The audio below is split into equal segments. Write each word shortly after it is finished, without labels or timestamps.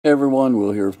Hey everyone,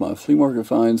 Will here with my flea market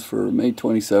finds for May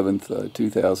 27th,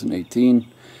 2018.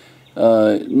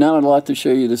 Not a lot to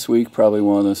show you this week, probably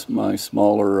one of my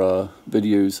smaller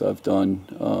videos I've done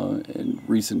in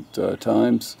recent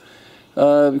times.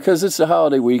 Because it's a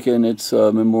holiday weekend, it's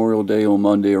Memorial Day on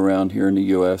Monday around here in the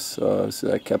U.S., so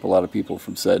that kept a lot of people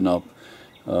from setting up.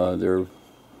 They're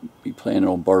be planning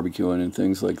on barbecuing and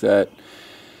things like that.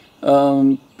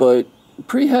 But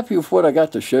pretty happy with what I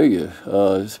got to show you.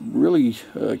 It's really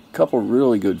a couple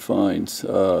really good finds.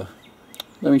 Let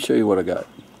me show you what I got.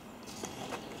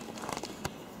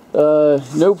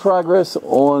 No progress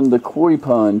on the koi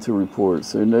pond to report,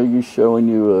 so no use showing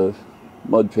you a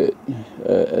mud pit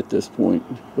at this point.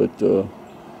 But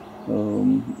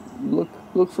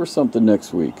look for something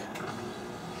next week.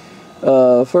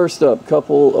 First up,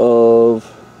 couple of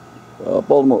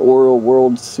Baltimore Oriole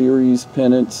World Series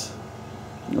pennants.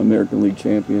 American League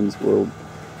champions,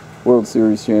 World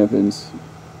Series champions.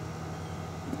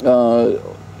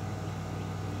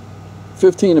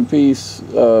 15 apiece,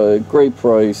 great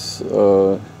price.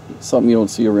 Something you don't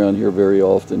see around here very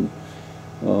often.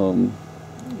 You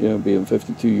know, being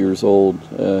 52 years old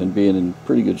and being in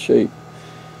pretty good shape.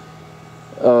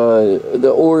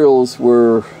 The Orioles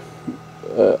were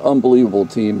an unbelievable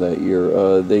team that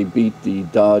year. They beat the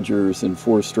Dodgers in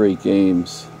 4 straight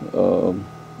games.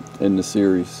 In the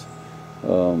series.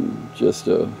 Just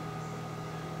a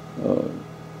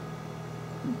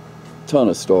ton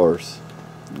of stars.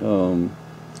 We'll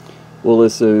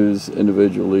list those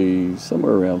individually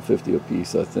somewhere around 50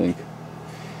 apiece, I think.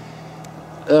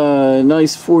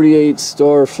 Nice 48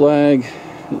 star flag.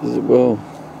 Well,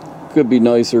 could be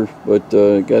nicer, but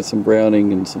got some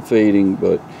browning and some fading,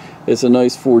 but it's a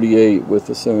nice 48 with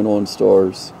the sewn on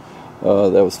stars.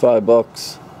 That was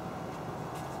 $5.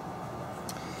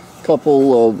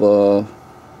 Couple of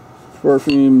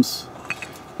perfumes.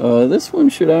 This one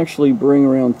should actually bring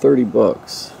around 30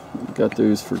 bucks. Got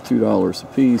those for $2 a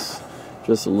piece.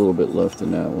 Just a little bit left in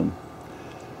that one.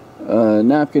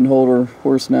 Napkin holder,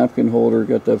 horse napkin holder.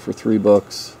 Got that for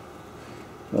 $3.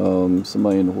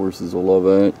 Somebody in the horses will love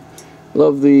that.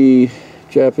 Love the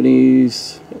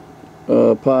Japanese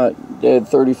pot. They had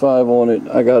 35 on it.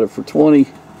 I got it for 20.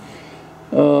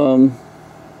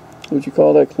 What'd you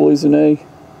call that? Cloisonne?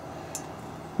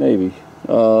 Maybe.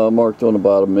 Marked on the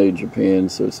bottom, made Japan,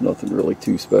 so it's nothing really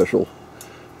too special,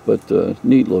 but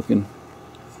neat looking.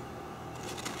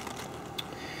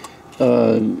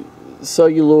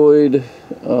 Celluloid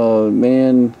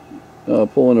man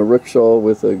pulling a rickshaw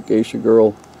with a geisha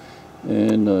girl,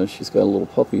 and she's got a little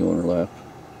puppy on her lap.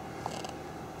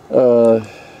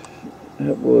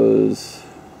 That was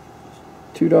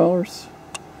 $2.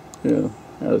 Yeah,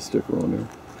 had a sticker on there.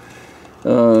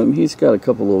 He's got a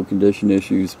couple little condition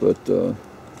issues, but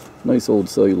nice old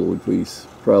celluloid piece,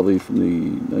 probably from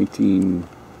the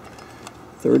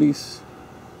 1930s.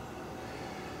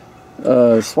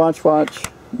 Swatch watch,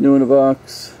 new in a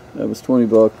box. That was 20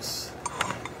 bucks.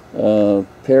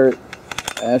 Parrot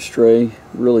ashtray,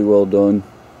 really well done.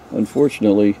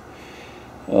 Unfortunately,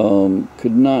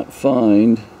 could not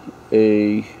find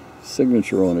a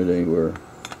signature on it anywhere.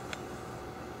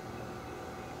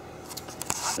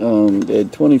 They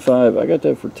had 25. I got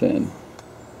that for 10.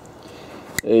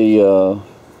 A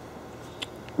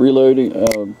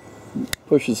reloading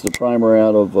pushes the primer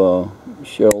out of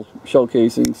shell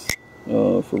casings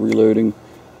for reloading.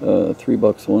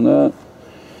 $3 on that.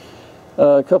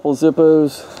 A couple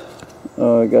Zippos.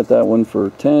 Got that one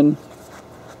for 10.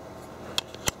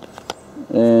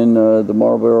 And the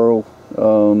Marlboro.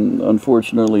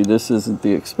 Unfortunately, this isn't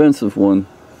the expensive one.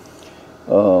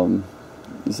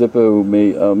 Zippo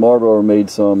made, Marlboro made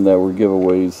some that were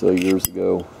giveaways years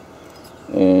ago,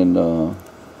 and the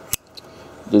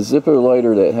Zippo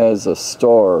lighter that has a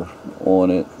star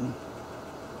on it,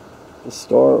 a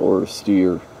star or a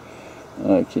steer,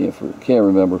 I can't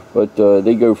remember, but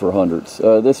they go for hundreds.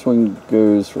 This one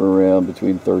goes for around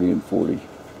between 30 and 40.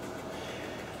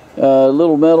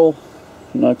 Little metal,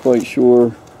 not quite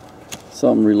sure,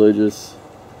 something religious.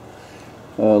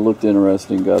 Looked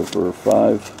interesting, got it for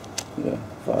 5. Yeah,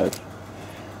 5.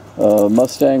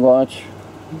 Mustang watch,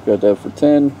 got that for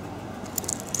 10.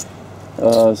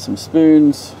 Some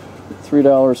spoons,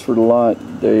 $3 for the lot.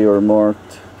 They are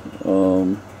marked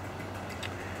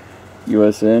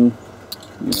USN,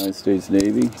 United States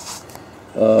Navy.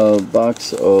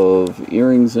 Box of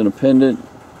earrings and a pendant,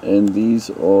 and these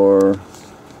are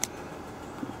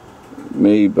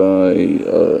made by,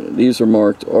 these are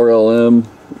marked RLM,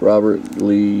 Robert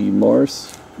Lee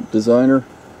Morris, designer.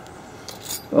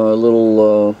 A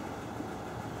little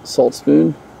salt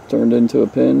spoon turned into a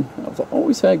pin. I've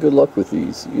always had good luck with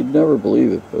these. You'd never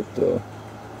believe it, but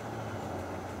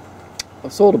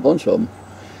I've sold a bunch of them.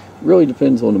 It really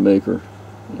depends on the maker,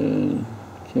 and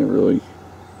can't really.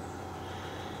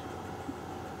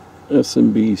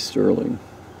 SMB Sterling.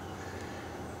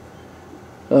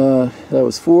 That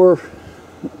was 4.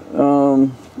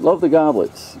 Love the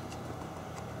goblets.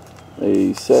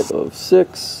 A set of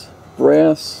 6,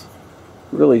 brass,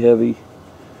 really heavy,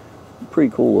 pretty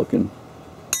cool looking.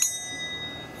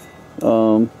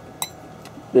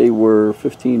 They were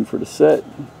 $15 for the set.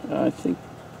 I think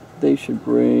they should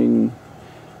bring,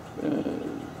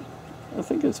 I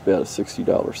think it's about a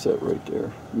 $60 set right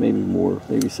there. Maybe more,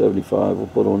 maybe $75 we'll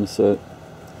put on the set.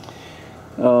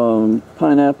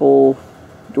 Pineapple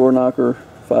door knocker,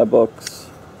 $5.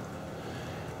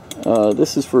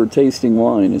 This is for tasting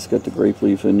wine. It's got the grape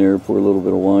leaf in there, pour a little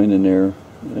bit of wine in there,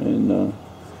 and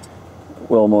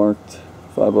well marked,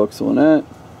 $5 on that.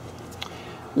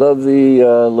 Love the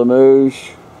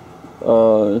Limoges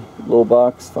little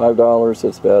box, $5.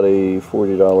 That's about a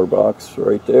 $40 box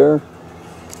right there.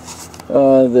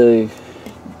 The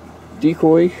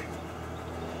decoy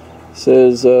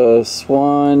says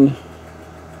Swan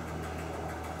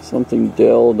something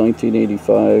Dell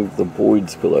 1985, the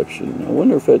Boyd's collection. I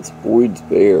wonder if that's Boyd's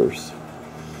Bears.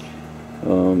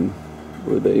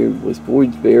 Was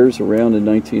Boyd's Bears around in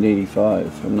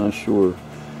 1985? I'm not sure.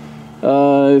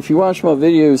 If you watch my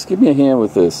videos, give me a hand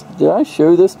with this. Did I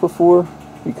show this before?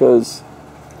 Because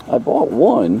I bought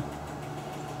one,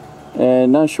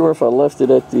 and not sure if I left it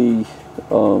at the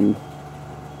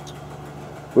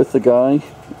with the guy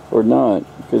or not,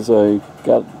 because I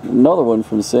got another one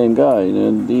from the same guy,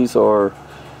 and these are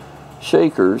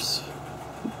shakers,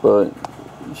 but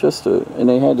just and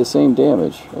they had the same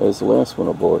damage as the last one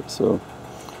I bought. So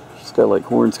she's got like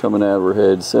horns coming out of her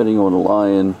head, setting on a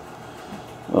lion.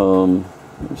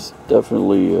 There's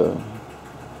definitely a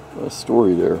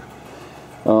story there,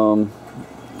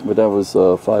 but that was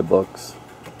 $5.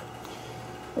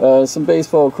 Some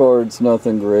baseball cards,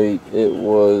 nothing great. It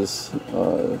was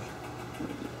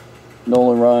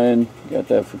Nolan Ryan, got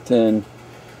that for 10.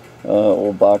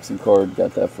 Old boxing card,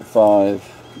 got that for 5.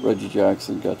 Reggie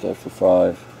Jackson, got that for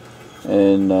 5.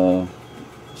 And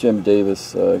Jim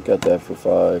Davis, got that for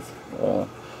 5.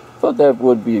 Thought that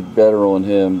would be better on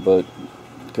him, but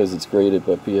because it's graded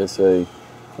by PSA,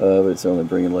 but it's only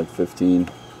bringing like 15.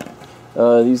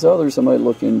 These others I might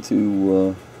look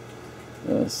into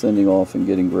sending off and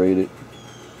getting graded.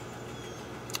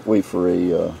 Wait for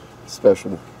a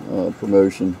special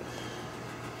promotion.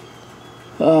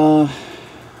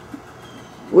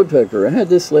 Woodpecker. I had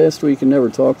this last week and never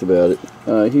talked about it.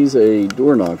 He's a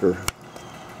door knocker.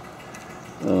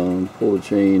 Pull the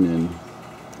chain and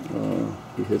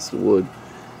he hits the wood.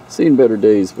 Seen better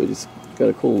days, but he's got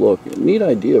a cool look. Neat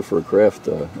idea for a craft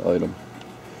item.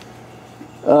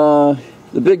 The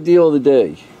big deal of the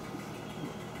day.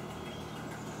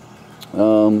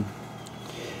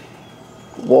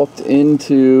 Walked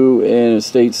into an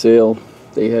estate sale.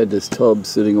 They had this tub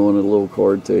sitting on a little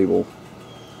card table,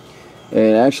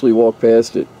 and actually walked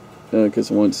past it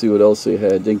because I wanted to see what else they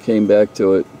had. Then came back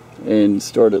to it and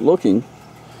started looking,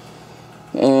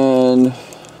 and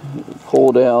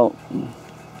pulled out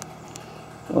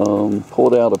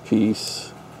a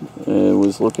piece and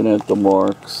was looking at the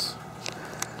marks,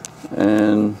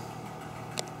 and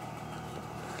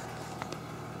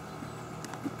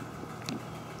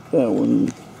that one,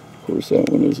 of course, that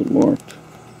one isn't marked.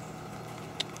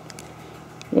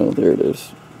 Oh, there it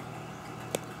is.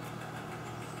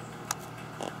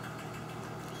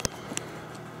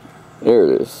 There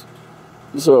it is.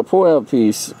 So I pull out a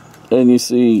piece, and you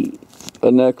see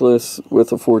a necklace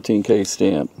with a 14K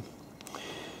stamp.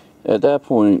 At that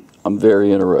point, I'm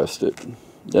very interested.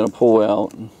 Then I pull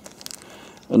out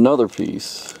another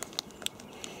piece,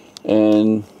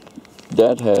 and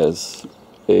that has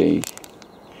a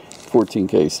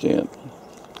 14K stamp.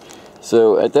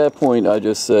 So at that point, I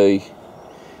just say,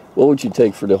 what would you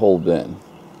take for the whole bin?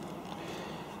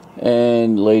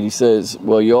 And the lady says,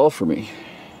 well, you offer me.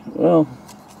 Well,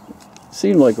 it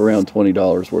seemed like around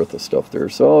 $20 worth of stuff there,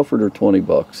 so I offered her 20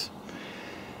 bucks.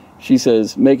 She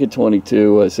says, make it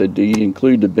 22. I said, do you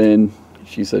include the bin?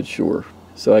 She said, sure.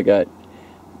 So I got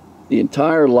the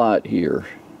entire lot here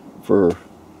for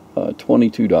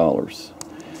 $22.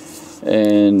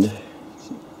 And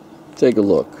take a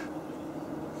look.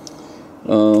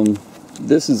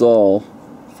 This is all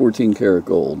 14 karat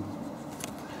gold.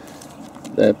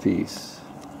 That piece,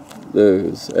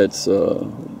 that's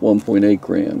 1.8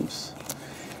 grams.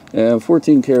 And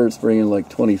 14 carats bringing like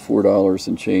 $24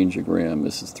 and change a gram.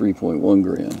 This is 3.1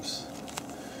 grams.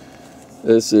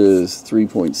 This is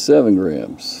 3.7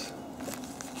 grams.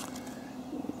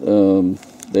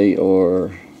 They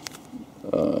are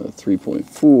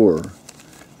 3.4.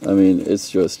 I mean,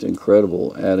 it's just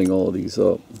incredible adding all of these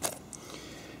up.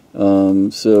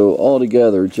 So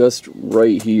altogether, just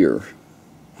right here,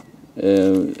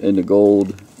 in the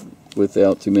gold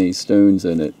without too many stones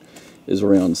in it, is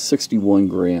around 61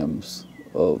 grams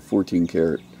of 14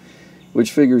 karat,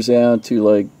 which figures out to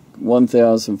like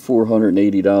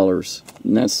 $1,480,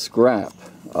 and that's scrap.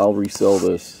 I'll resell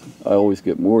this. I always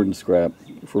get more than scrap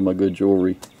for my good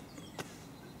jewelry.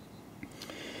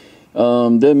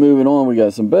 Then moving on, we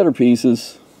got some better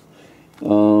pieces.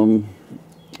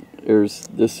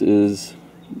 This is,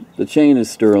 the chain is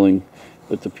sterling,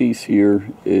 but the piece here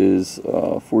is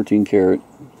 14 karat,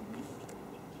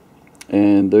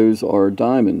 and those are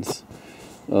diamonds,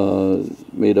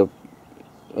 made up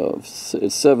of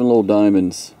 7 little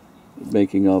diamonds,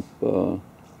 making up, I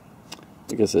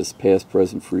guess that's past,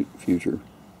 present, future.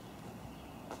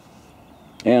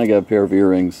 And I got a pair of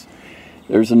earrings.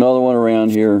 There's another one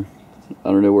around here.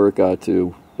 I don't know where it got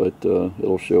to, but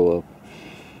it'll show up.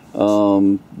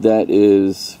 That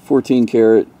is 14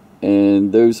 karat,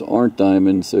 and those aren't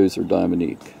diamonds, those are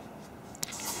diamonique.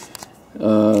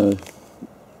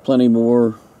 Plenty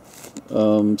more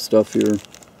stuff here,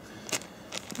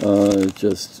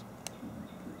 just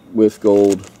with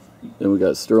gold. Then we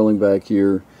got sterling back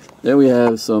here. Then we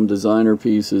have some designer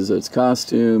pieces. That's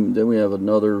costume. Then we have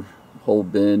another whole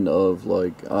bin of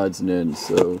like odds and ends.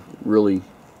 So really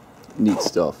neat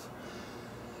stuff.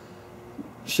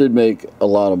 Should make a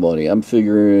lot of money. I'm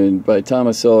figuring by the time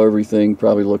I sell everything,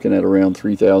 probably looking at around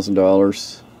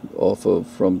 $3,000 off of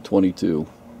from 22.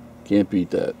 Can't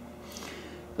beat that.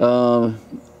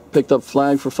 Picked up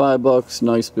flag for $5.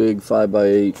 Nice big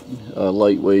 5x8,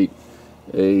 lightweight.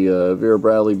 A Vera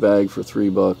Bradley bag for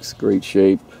 $3. Great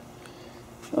shape.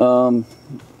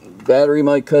 Battery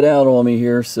might cut out on me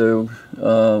here, so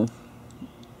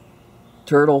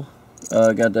turtle,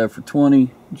 got that for 20.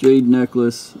 Jade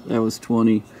necklace, that was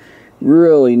 20.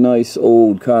 Really nice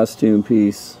old costume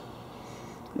piece,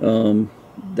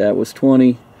 that was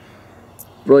 20.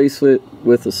 Bracelet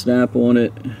with a snap on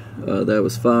it, that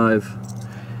was 5.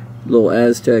 Little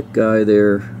Aztec guy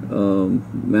there,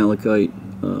 malachite,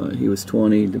 he was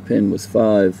 20. The pin was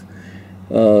 5.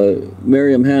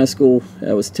 Miriam Haskell,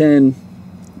 that was 10.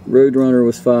 Roadrunner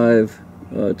was 5.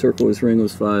 Turquoise ring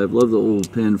was 5. Love the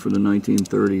old pin from the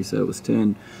 1930s, that was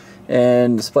 10.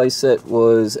 And the spice set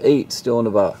was 8, still in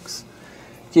the box.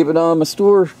 Keep it on my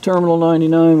store, Terminal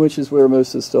 99, which is where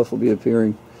most of the stuff will be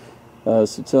appearing.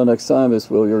 So till next time, it's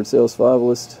Will, your sales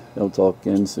survivalist. I'll talk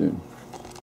again soon.